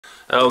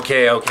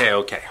Okay.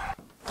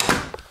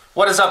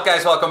 What is up,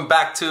 guys? Welcome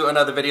back to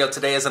another video.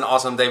 Today is an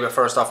awesome day, but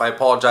first off, I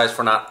apologize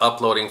for not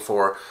uploading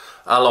for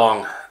a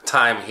long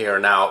time here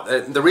now.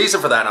 The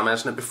reason for that, I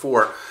mentioned it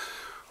before,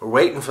 we're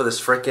waiting for this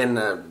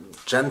freaking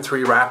Gen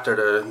 3 Raptor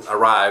to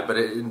arrive, but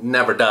it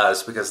never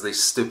does because of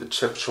these stupid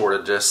chip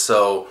shortages.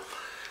 So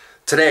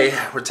today,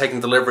 we're taking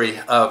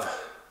delivery of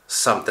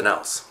something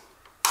else.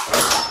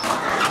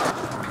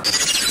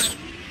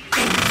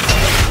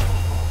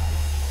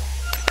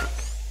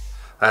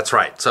 That's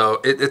right.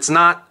 So it's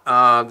not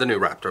the new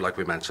Raptor, like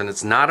we mentioned.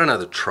 It's not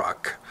another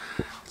truck.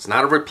 It's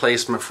not a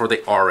replacement for the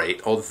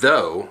R8,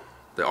 although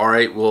the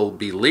R8 will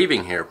be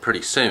leaving here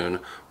pretty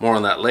soon. More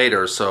on that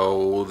later.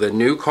 So the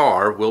new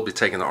car will be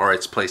taking the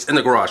R8's place in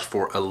the garage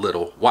for a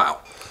little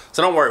while.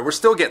 So don't worry, we're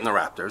still getting the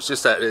Raptor. It's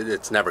just that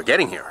it's never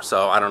getting here.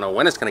 So I don't know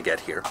when it's going to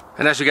get here.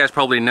 And as you guys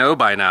probably know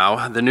by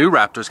now, the new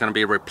Raptor is going to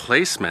be a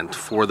replacement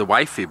for the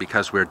wifey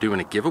because we're doing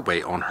a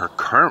giveaway on her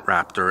current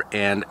Raptor,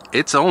 and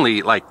it's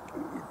only like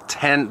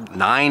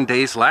 9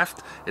 days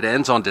left. It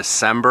ends on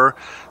December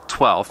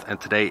 12th, and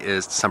today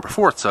is December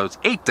 4th, so it's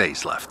 8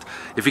 days left.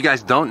 If you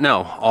guys don't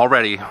know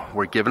already,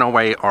 we're giving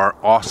away our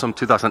awesome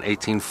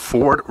 2018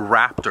 Ford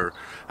Raptor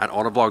at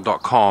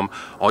AutoVlog.com.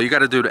 All you got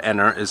to do to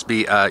enter is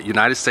be a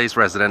United States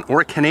resident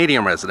or a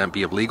Canadian resident,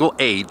 be of legal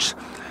age,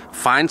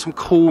 find some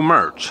cool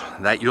merch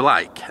that you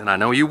like, and I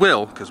know you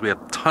will because we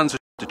have tons of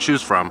to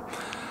choose from,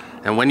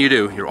 and when you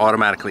do, you're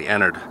automatically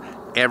entered.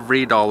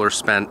 Every dollar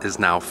spent is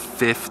now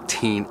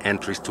 15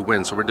 entries to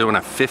win. So we're doing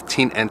a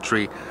 15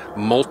 entry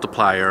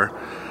multiplier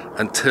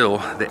until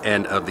the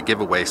end of the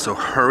giveaway. So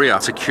hurry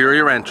up, secure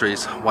your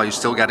entries while you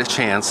still got a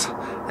chance.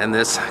 And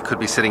this could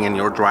be sitting in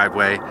your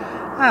driveway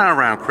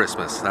around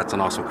Christmas. That's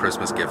an awesome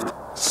Christmas gift.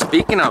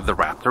 Speaking of the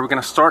Raptor, we're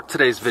gonna start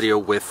today's video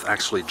with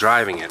actually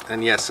driving it.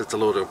 And yes, it's a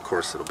little, of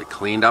course, it'll be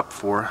cleaned up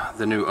for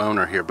the new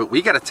owner here. But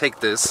we gotta take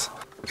this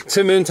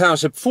to Moon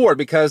Township Ford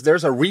because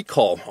there's a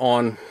recall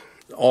on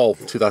all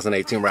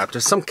 2018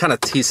 Raptors, some kind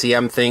of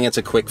TCM thing. It's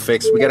a quick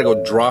fix. We gotta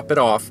go drop it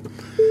off,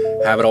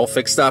 have it all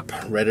fixed up,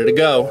 ready to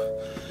go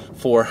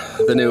for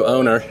the new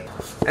owner.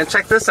 And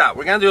check this out,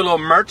 we're gonna do a little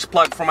merch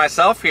plug for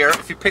myself here.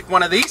 If you pick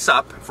one of these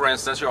up, for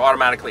instance, you're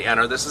automatically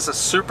entered. This is a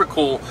super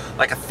cool,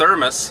 like a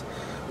thermos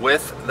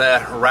with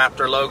the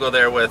Raptor logo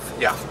there with,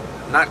 yeah,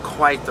 not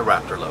quite the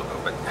Raptor logo,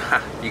 but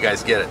you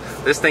guys get it.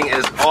 This thing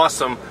is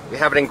awesome. We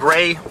have it in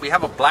gray. We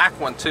have a black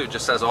one too,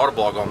 just says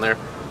AutoVlog on there.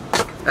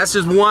 That's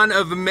just one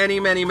of many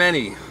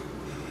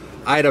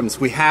items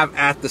we have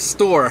at the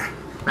store.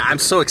 I'm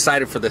so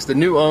excited for this. The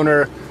new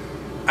owner,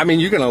 I mean,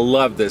 you're gonna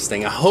love this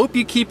thing. I hope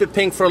you keep it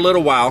pink for a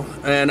little while,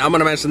 and I'm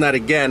gonna mention that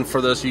again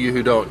for those of you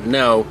who don't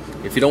know.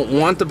 If you don't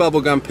want the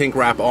bubblegum pink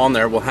wrap on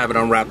there, we'll have it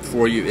unwrapped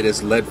for you. It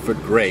is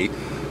Leadfoot gray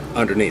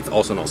underneath,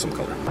 also an awesome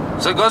color.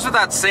 So it goes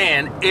without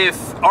saying,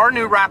 if our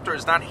new Raptor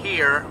is not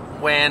here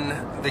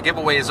when the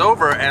giveaway is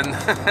over and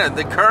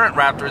the current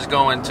Raptor is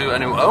going to a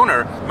new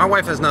owner, my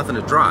wife has nothing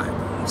to drive.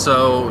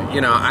 So,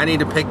 you know, I need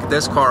to pick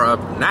this car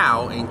up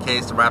now in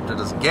case the Raptor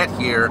doesn't get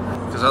here,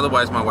 because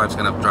otherwise my wife's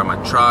gonna have to drive my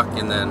truck,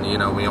 and then, you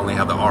know, we only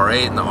have the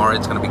R8, and the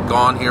R8's gonna be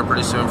gone here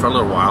pretty soon for a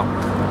little while,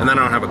 and then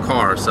I don't have a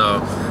car.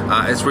 So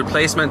it's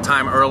replacement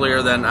time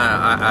earlier than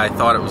I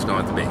thought it was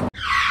going to be.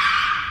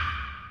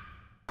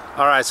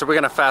 All right, so we're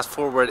gonna fast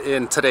forward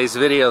in today's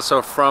video.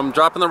 So from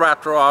dropping the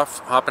Raptor off,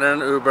 hopping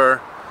in an Uber,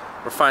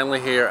 we're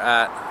finally here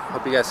at,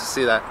 hope you guys can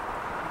see that,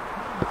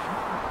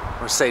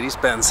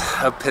 Mercedes-Benz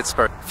of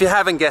Pittsburgh. If you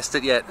haven't guessed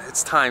it yet,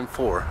 it's time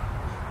for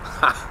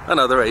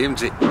another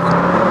AMG.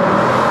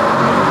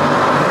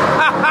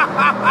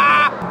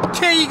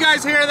 Can you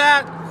guys hear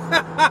that?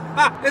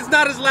 It's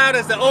not as loud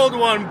as the old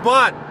one,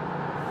 but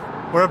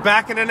we're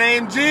back in an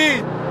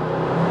AMG.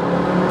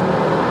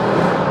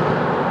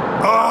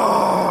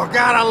 Oh,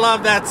 God, I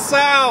love that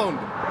sound.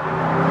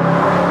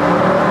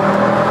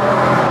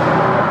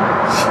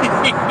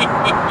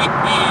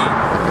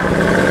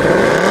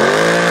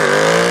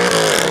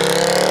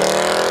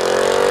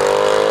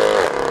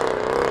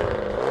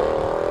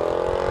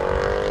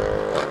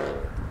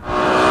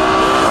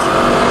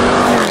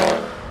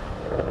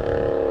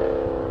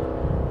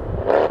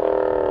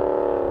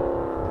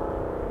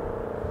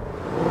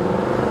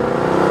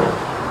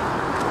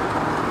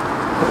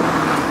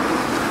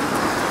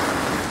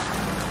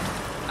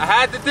 I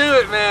had to do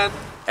it, man.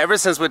 Ever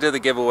since we did the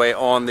giveaway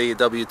on the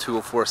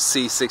W204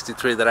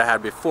 C63 that I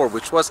had before,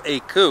 which was a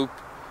coupe,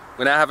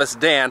 we now have a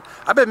sedan,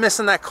 I've been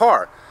missing that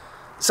car.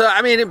 So,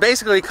 I mean, it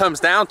basically comes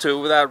down to,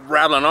 without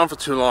rattling on for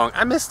too long,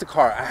 I missed the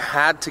car. I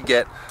had to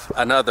get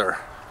another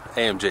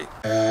AMG.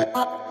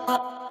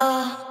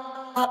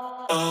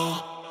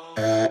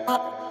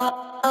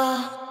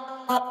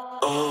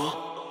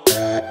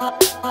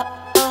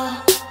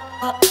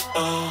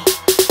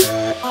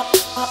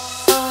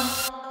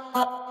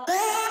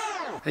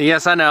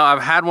 Yes, I know,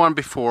 I've had one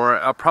before.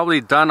 I've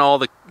probably done all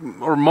the,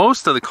 or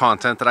most of the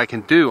content that I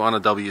can do on a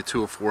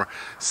W204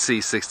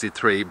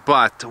 C63,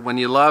 but when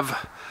you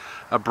love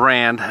a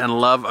brand and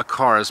love a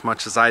car as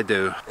much as I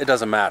do, it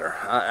doesn't matter.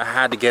 I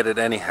had to get it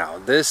anyhow.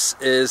 This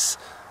is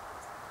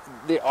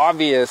the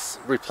obvious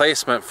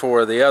replacement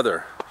for the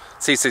other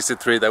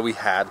C63 that we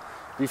had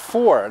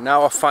before.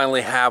 Now I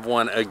finally have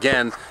one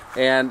again,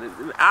 and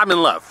I'm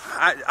in love.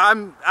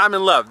 I'm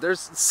in love.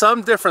 There's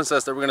some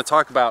differences that we're going to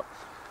talk about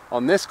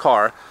on this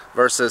car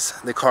versus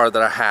the car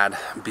that I had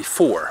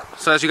before.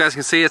 So as you guys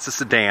can see, it's a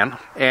sedan,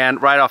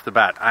 and right off the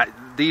bat,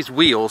 these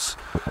wheels,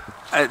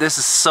 this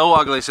is so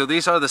ugly. So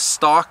these are the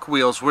stock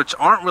wheels, which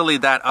aren't really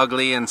that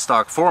ugly in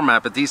stock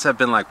format, but these have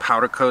been like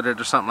powder coated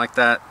or something like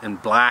that in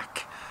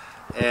black,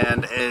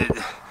 and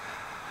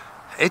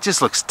it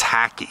just looks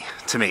tacky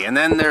to me. And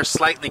then they're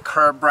slightly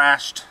curb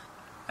brushed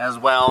as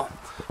well,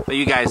 but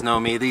you guys know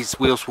me, these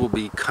wheels will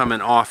be coming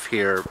off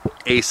here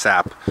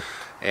ASAP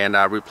and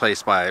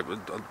replaced by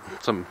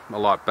a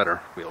lot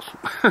better wheels.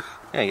 Yeah,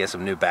 I get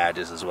some new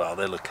badges as well.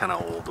 They look kind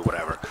of old or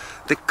whatever.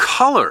 The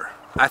color,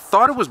 I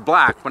thought it was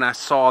black when I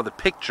saw the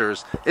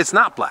pictures. It's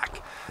not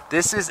black.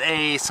 This is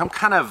some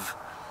kind of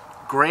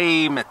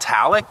gray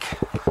metallic,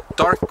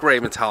 dark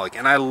gray metallic,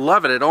 and I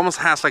love it. It almost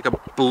has like a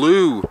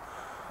blue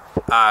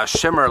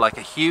shimmer, like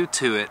a hue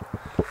to it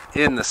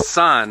in the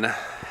sun.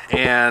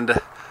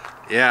 And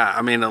yeah,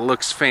 I mean, it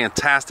looks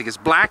fantastic. It's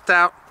blacked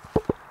out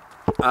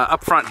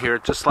up front here,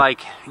 just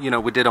like, you know,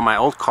 we did on my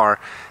old car,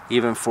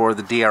 even for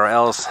the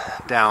DRLs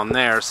down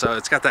there. So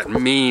it's got that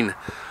mean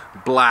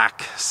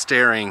black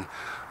staring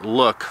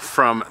look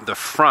from the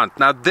front.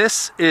 Now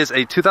this is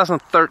a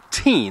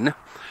 2013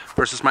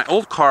 versus my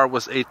old car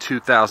was a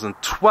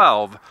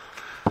 2012.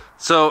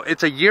 So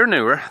it's a year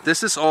newer.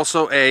 This is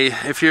also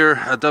if you're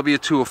a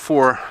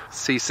W204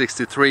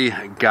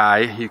 C63 guy,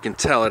 you can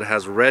tell it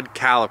has red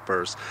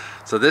calipers.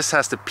 So this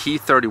has the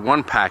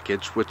P31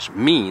 package, which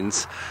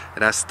means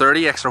it has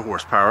 30 extra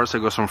horsepower. So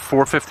it goes from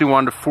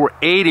 451 to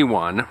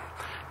 481.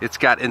 It's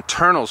got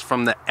internals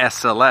from the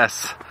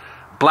SLS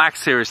Black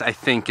Series, I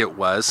think it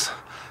was,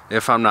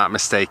 if I'm not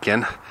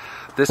mistaken.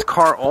 This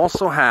car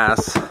also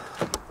has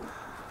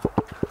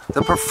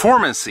the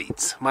performance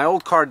seats. My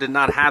old car did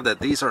not have that.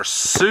 These are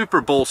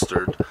super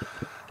bolstered.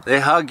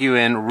 They hug you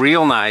in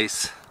real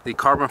nice. The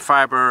carbon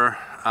fiber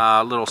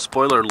little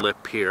spoiler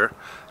lip here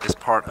is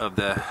part of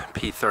the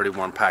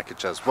P31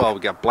 package as well.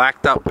 We got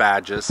blacked out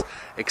badges.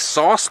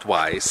 Exhaust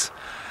wise,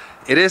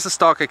 it is a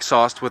stock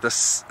exhaust with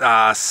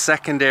a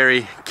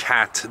secondary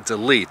cat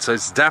delete. So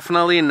it's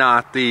definitely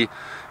not the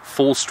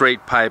full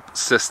straight pipe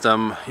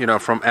system, you know,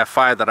 from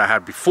F5 that I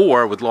had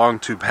before with long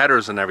tube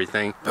headers and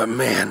everything. But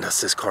man, does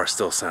this car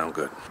still sound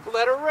good.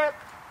 Let her rip.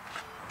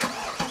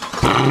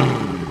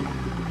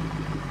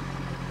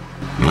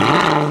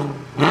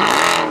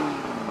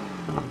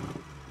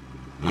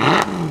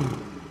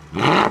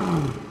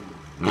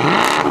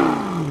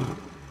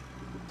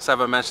 So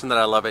have I mentioned that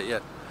I love it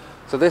yet?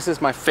 So this is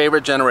my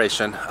favorite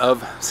generation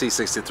of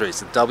C63.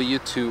 It's a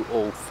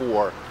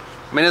W204.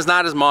 I mean, it's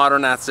not as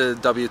modern as the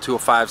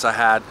W205s I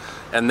had,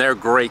 and they're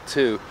great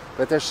too,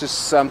 but there's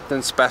just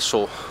something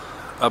special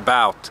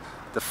about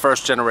the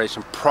first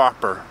generation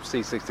proper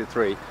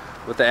C63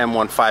 with the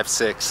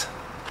M156,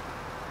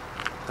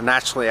 the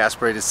naturally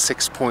aspirated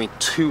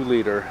 6.2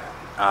 liter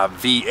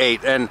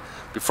V8. And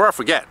before I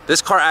forget,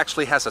 this car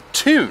actually has a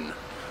tune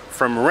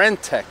from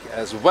Rentec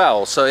as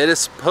well, so it is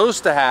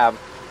supposed to have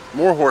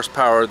more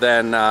horsepower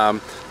than the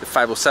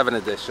 507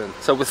 edition.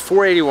 So with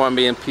 481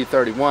 being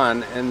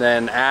P31 and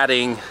then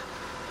adding,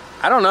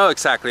 I don't know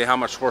exactly how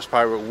much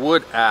horsepower it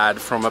would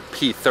add from a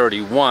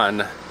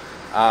P31,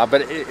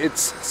 but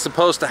it's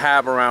supposed to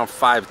have around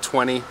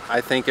 520,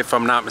 I think, if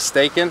I'm not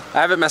mistaken.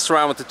 I haven't messed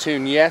around with the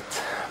tune yet,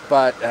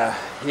 but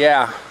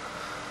yeah,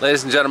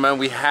 ladies and gentlemen,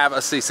 we have a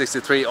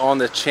C63 on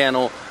the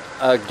channel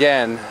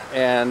again,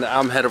 and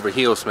I'm head over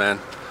heels, man.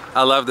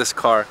 I love this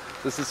car.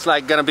 This is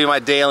like gonna be my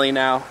daily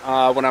now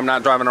when I'm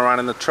not driving around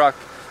in the truck.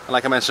 And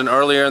like I mentioned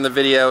earlier in the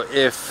video,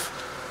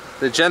 if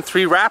the Gen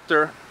 3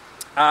 Raptor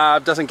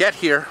doesn't get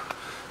here,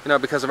 you know,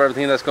 because of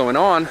everything that's going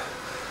on,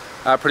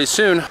 pretty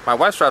soon my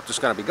wife's Raptor's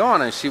gonna be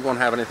gone and she won't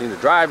have anything to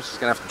drive. She's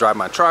gonna have to drive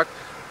my truck,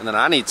 and then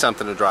I need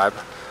something to drive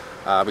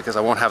because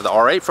I won't have the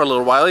R8 for a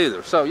little while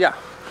either. So yeah,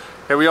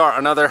 here we are,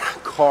 another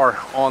car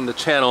on the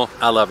channel.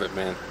 I love it,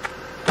 man.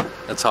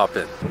 Let's hop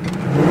in.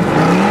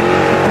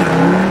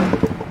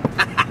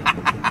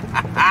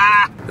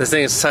 This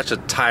thing is such a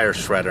tire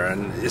shredder,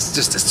 and it's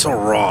so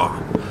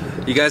raw.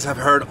 You guys have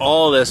heard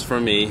all this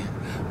from me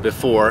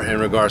before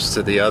in regards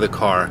to the other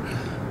car,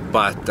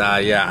 but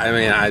yeah, I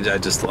mean, I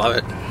just love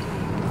it.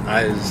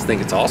 I just think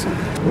it's awesome.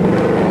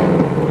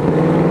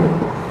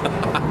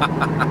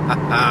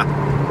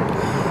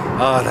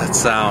 Oh, that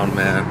sound,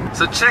 man.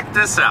 So check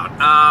this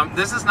out.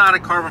 This is not a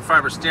carbon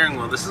fiber steering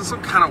wheel. This is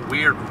some kind of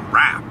weird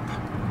wrap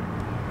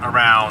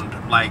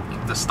around like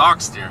the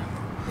stock steering wheel.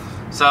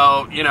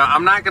 So, you know,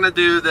 I'm not going to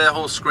do the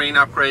whole screen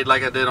upgrade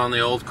like I did on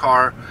the old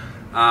car,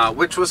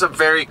 which was a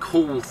very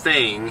cool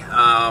thing,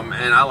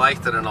 and I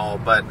liked it and all,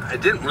 but I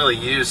didn't really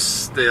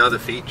use the other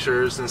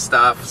features and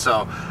stuff,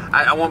 so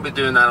I won't be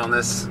doing that on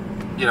this,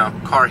 you know,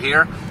 car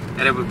here,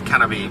 and it would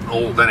kind of be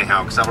old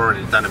anyhow, because I've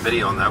already done a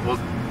video on that. We'll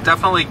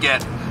definitely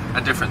get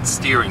a different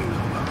steering wheel,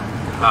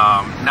 though.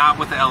 not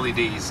with the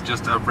LEDs,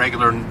 just a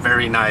regular,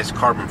 very nice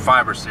carbon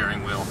fiber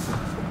steering wheel.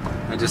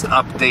 And just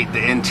update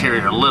the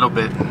interior a little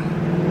bit.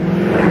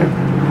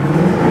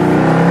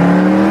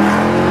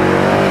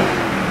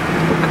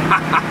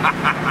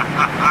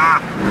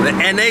 The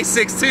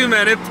NA62,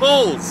 man, it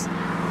pulls.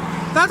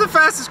 Not the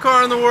fastest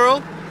car in the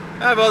world.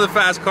 I have other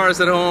fast cars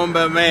at home,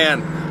 but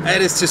man,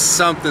 it is just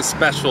something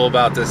special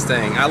about this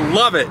thing. I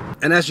love it.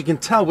 And as you can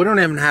tell, we don't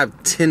even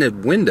have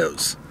tinted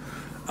windows.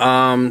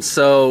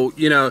 So,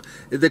 you know,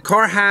 the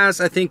car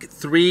has, I think,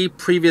 3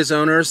 previous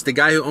owners. The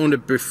guy who owned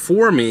it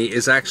before me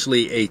is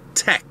actually a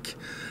tech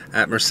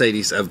at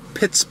Mercedes of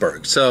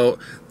Pittsburgh. So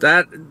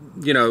that,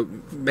 you know,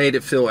 made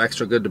it feel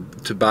extra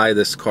good to buy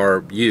this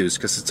car used,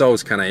 because it's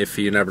always kind of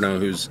iffy. You never know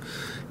who's,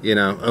 you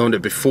know, owned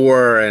it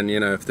before, and you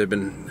know, if they've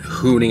been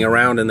hooning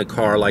around in the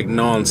car like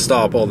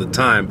non-stop all the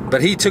time.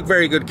 But he took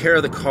very good care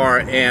of the car,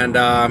 and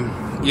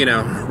you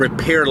know,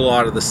 repaired a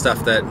lot of the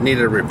stuff that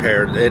needed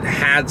repaired. It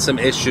had some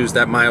issues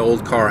that my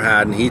old car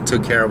had, and he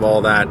took care of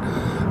all that.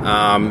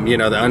 You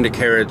know, the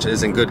undercarriage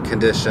is in good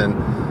condition,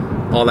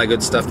 all that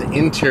good stuff. The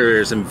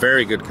interior is in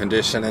very good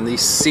condition, and these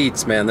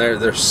seats, man,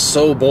 they're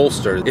so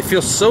bolstered. It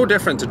feels so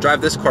different to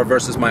drive this car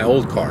versus my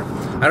old car.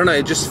 I don't know,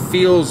 it just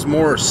feels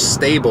more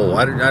stable.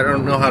 I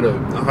don't know how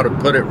to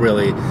put it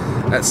really.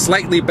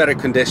 Slightly better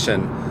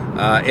condition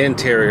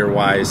interior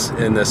wise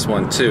in this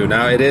one too.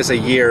 Now it is a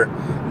year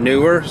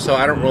newer, so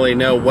I don't really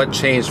know what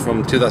changed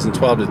from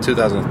 2012 to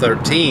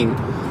 2013.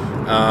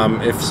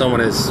 If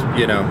someone is,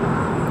 you know,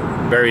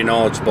 very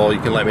knowledgeable, you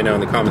can let me know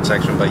in the comment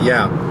section. But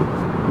yeah,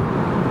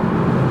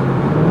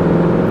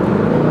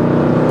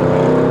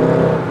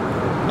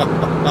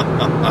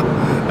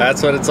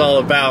 that's what it's all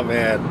about,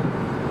 man.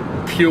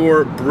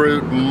 Pure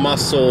brute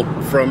muscle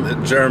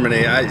from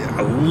Germany.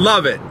 I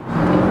love it.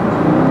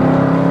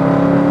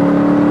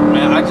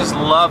 Man, I just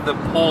love the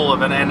pull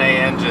of an NA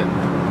engine.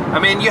 I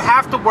mean, you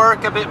have to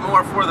work a bit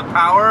more for the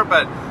power,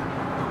 but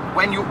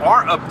when you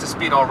are up to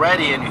speed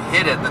already and you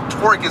hit it, the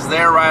torque is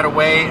there right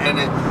away, and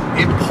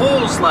it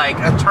pulls like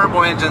a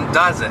turbo engine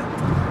does it.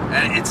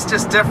 And it's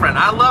just different.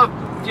 I love,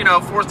 you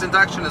know, forced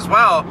induction as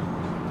well,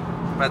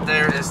 but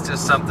there is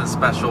just something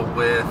special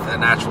with a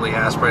naturally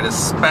aspirated,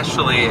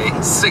 especially a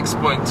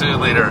 6.2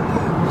 liter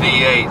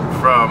V8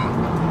 from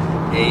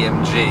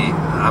AMG.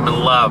 I'm in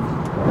love.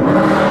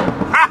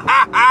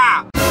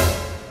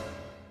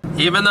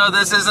 Even though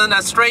this isn't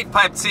a straight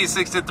pipe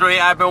C63,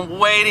 I've been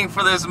waiting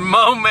for this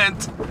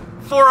moment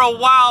for a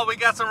while. We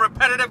got some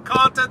repetitive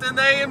content in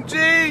the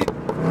AMG.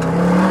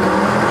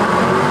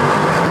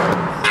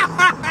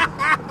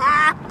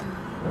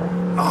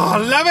 Oh, I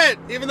love it!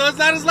 Even though it's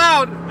not as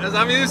loud as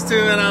I'm used to,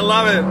 and I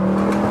love it.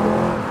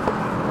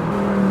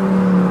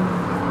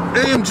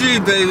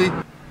 AMG, baby.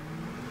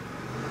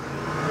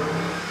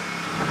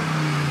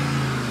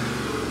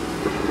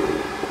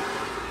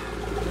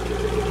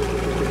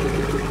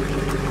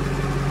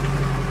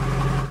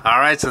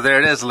 Alright, so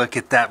there it is. Look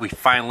at that. We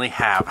finally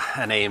have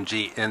an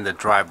AMG in the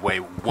driveway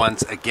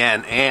once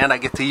again, and I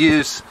get to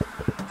use,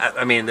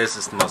 I mean, this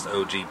is the most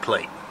OG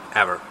plate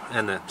ever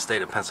in the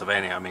state of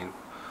Pennsylvania. I mean,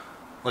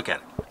 look at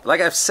it.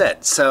 Like I've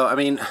said, so I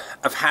mean,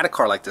 I've had a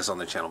car like this on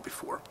the channel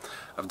before.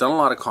 I've done a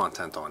lot of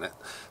content on it.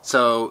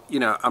 So, you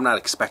know, I'm not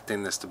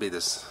expecting this to be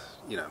this,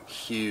 you know,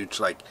 huge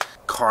like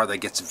car that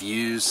gets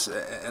views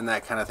and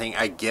that kind of thing.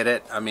 I get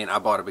it. I mean, I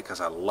bought it because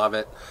I love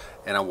it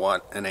and I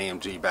want an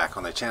AMG back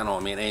on the channel.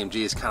 I mean, AMG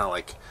is kind of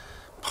like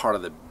part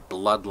of the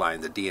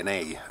bloodline, the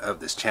DNA of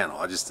this channel.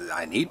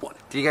 I need one.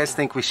 Do you guys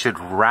think we should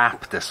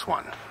wrap this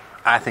one?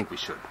 I think we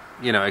should.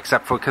 You know,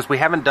 except for, because we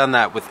haven't done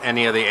that with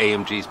any of the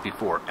AMGs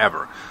before,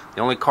 ever.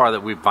 The only car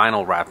that we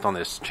vinyl wrapped on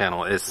this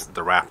channel is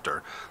the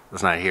Raptor.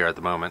 It's not here at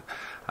the moment.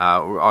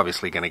 We're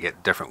obviously going to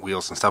get different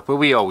wheels and stuff, but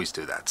we always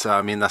do that. So,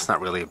 I mean, that's not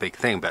really a big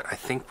thing, but I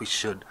think we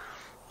should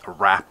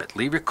wrap it.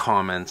 Leave your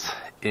comments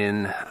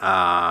in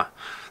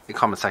the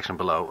comment section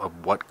below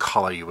of what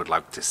color you would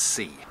like to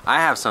see.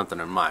 I have something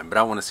in mind, but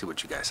I want to see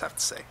what you guys have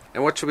to say.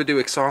 And what should we do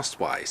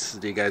exhaust-wise?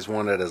 Do you guys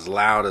want it as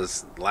loud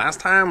as last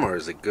time, or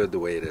is it good the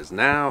way it is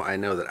now? I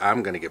know that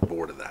I'm going to get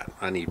bored of that.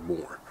 I need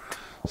more.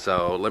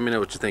 So let me know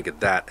what you think of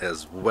that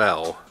as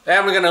well.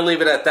 And we're going to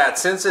leave it at that.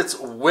 Since it's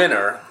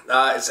winter,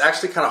 it's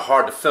actually kind of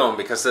hard to film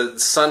because the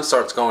sun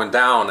starts going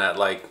down at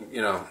like,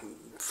 you know,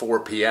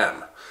 4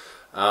 p.m.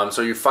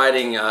 So you're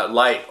fighting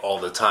light all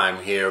the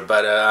time here,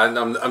 but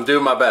I'm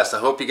doing my best. I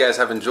hope you guys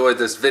have enjoyed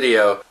this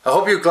video. I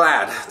hope you're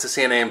glad to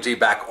see an AMG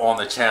back on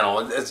the channel,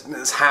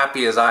 as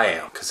happy as I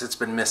am, because it's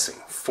been missing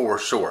for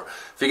sure.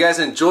 If you guys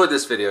enjoyed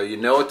this video, you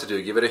know what to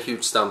do. Give it a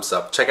huge thumbs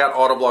up. Check out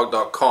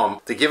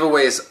AutoVlog.com. The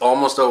giveaway is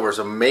almost over,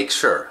 so make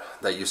sure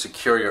that you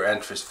secure your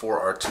entries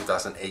for our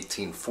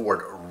 2018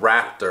 Ford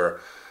Raptor.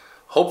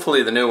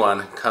 Hopefully the new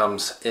one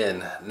comes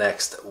in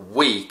next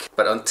week,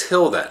 but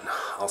until then,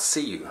 I'll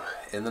see you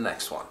in the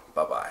next one.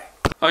 Bye-bye.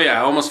 Oh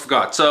yeah, I almost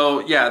forgot. So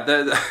yeah,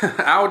 the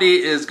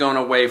Audi is going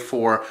away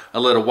for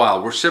a little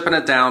while. We're shipping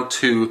it down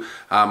to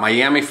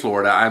Miami,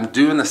 Florida. I'm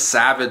doing the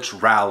Savage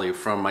Rally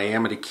from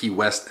Miami to Key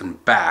West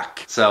and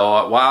back.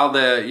 So while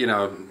the, you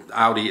know,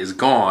 Audi is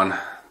gone,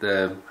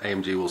 the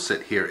AMG will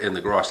sit here in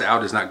the garage. The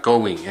Audi is not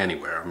going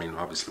anywhere. I mean,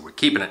 obviously we're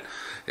keeping it.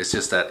 It's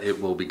just that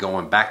it will be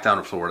going back down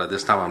to Florida.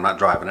 This time I'm not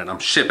driving it, I'm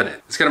shipping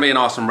it. It's gonna be an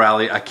awesome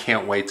rally. I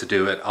can't wait to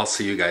do it. I'll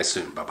see you guys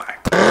soon.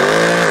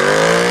 Bye-bye.